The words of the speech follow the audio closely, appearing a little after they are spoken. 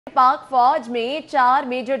पाक फौज में 4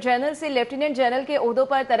 मेजर जनरल से लेफ्टिनेंट जनरल के ओहदों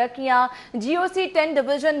पर तरक्कियां। GOC 10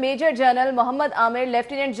 division major general Mohammad Aamir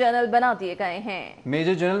lieutenant general बना दिए गए हैं।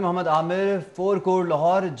 Major general Mohammad Aamir 4 core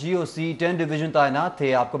Lahore GOC 10 division तैनात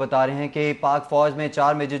थे। आपको बता रहे हैं कि पाक फौज में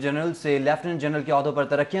 4 मेजर जनरल से लेफ्टिनेंट जनरल के ओहदों पर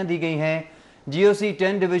तरक्कियां दी गई हैं। GOC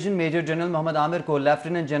 10 division major general Mohammad Aamir को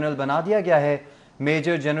लेफ्टिनेंट जनरल बना दिया गया है।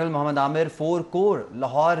 Major general Mohammad Aamir 4 core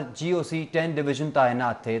Lahore GOC 10 division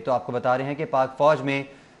तैनात थे। तो आपको बता रहे हैं कि पाक फौज में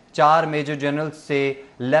 4 मेजर जनरल से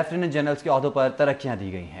लेफ्टिनेंट जनरल के ओहदों पर तरक्कियां दी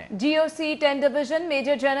गई हैं। GOC 10 division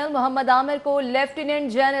major general Mohammad Aamir को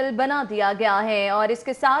लेफ्टिनेंट जनरल बना दिया गया है और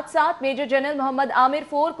इसके साथ साथ major general Mohammad Aamir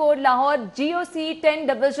 4 core Lahore GOC 10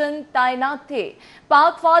 division तैनात थे।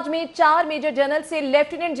 पाक फौज में 4 मेजर जनरल से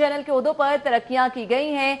लेफ्टिनेंट जनरल के ओहदों पर तरक्कियां की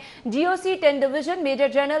गई हैं। GOC 10 division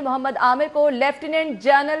major general Mohammad Aamir को लेफ्टिनेंट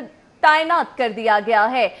जनरल तैनात कर दिया गया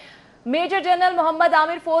है। Major general Mohammad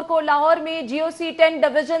Aamir 4 core Lahore में GOC 10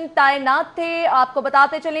 डिवीजन तैनात थे। आपको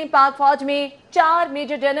बताते चलें पाक फौज में 4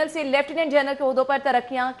 मेजर जनरल से लेफ्टिनेंट जनरल के ओहदों पर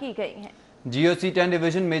तरक्कियां की गई हैं। GOC 10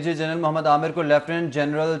 division major general Mohammad Aamir को लेफ्टिनेंट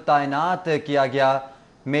जनरल तैनात किया गया।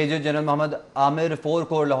 Major general Mohammad Aamir 4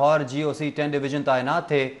 core Lahore GOC 10 division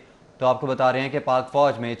तैनात थे। तो आपको बता रहे हैं कि पाक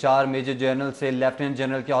फौज में 4 मेजर जनरल से लेफ्टिनेंट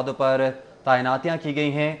जनरल के ओहदों पर तैनातियां की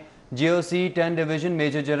गई हैं। GOC 10 division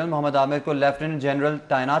major general Mohammad Aamir को लेफ्टिनेंट जनरल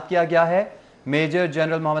तैनात किया गया है। Major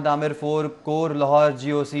general Mohammad Aamir 4 core Lahore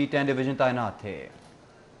GOC 10 division तैनात थे।